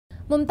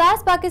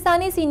ممتاز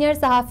Pakistani senior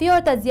صحافی اور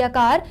تجزیہ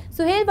کار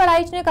سہیل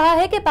وڑائچ نے کہا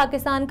ہے کہ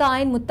پاکستان کا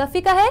آئین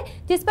متفقہ ہے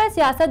جس پر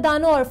سیاست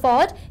دانوں اور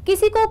فوج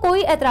کسی کو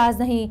کوئی اعتراض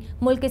نہیں.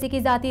 ملک کسی کی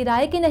ذاتی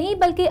رائے کی نہیں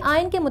بلکہ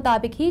آئین کے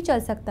مطابق ہی چل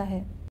سکتا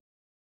ہے.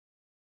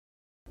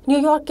 نیو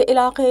یارک کے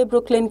علاقے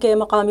بروکلن کے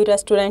مقامی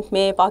ریسٹورنٹ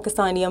میں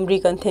پاکستانی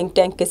امریکن تھنک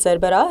ٹینک کے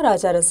سربراہ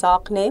راجہ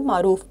رزاق نے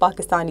معروف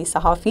پاکستانی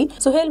صحافی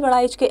سہیل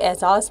وڑائچ کے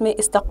اعزاز میں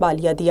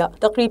استقبالیہ دیا.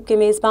 تقریب کے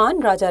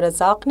میزبان راجہ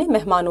رزاق نے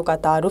مہمانوں کا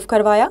تعارف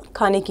کروایا.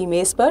 کھانے کی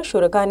میز پر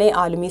شرکاء نے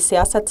عالمی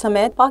سیاست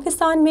سمیت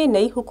پاکستان میں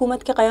نئی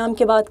حکومت کے قیام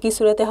کے بعد کی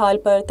صورتحال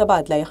پر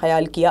تبادلہ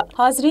خیال کیا.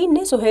 حاضرین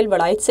نے سہیل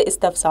وڑائچ سے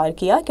استفسار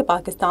کیا کہ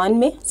پاکستان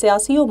میں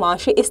سیاسی و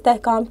معاشی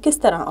استحکام کس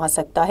طرح آ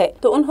سکتا ہے،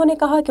 تو انہوں نے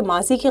کہا کہ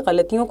ماضی کی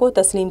غلطیوں کو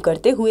تسلیم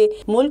کرتے ہوئے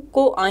ملک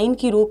کو آئین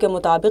کی روح کے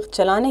مطابق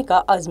چلانے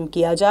کا عزم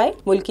کیا جائے.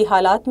 ملکی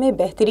حالات میں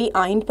بہتری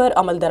آئین پر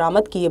عمل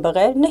درآمد کیے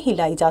بغیر نہیں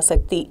لائی جا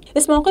سکتی.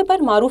 اس موقع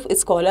پر معروف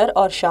اسکالر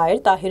اور شاعر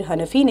طاہر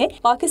حنفی نے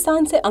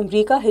پاکستان سے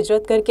امریکہ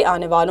ہجرت کر کے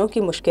آنے والوں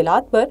کی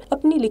مشکلات پر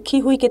اپنی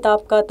لکھی ہوئی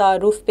کتاب کا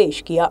تعارف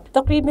پیش کیا.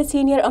 تقریب میں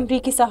سینئر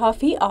امریکی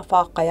صحافی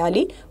آفاق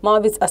قیالی،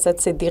 معوض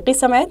اسد صدیقی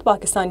سمیت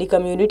پاکستانی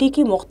کمیونٹی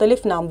کی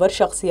مختلف نامور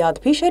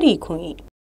شخصیات بھی شریک ہوئیں.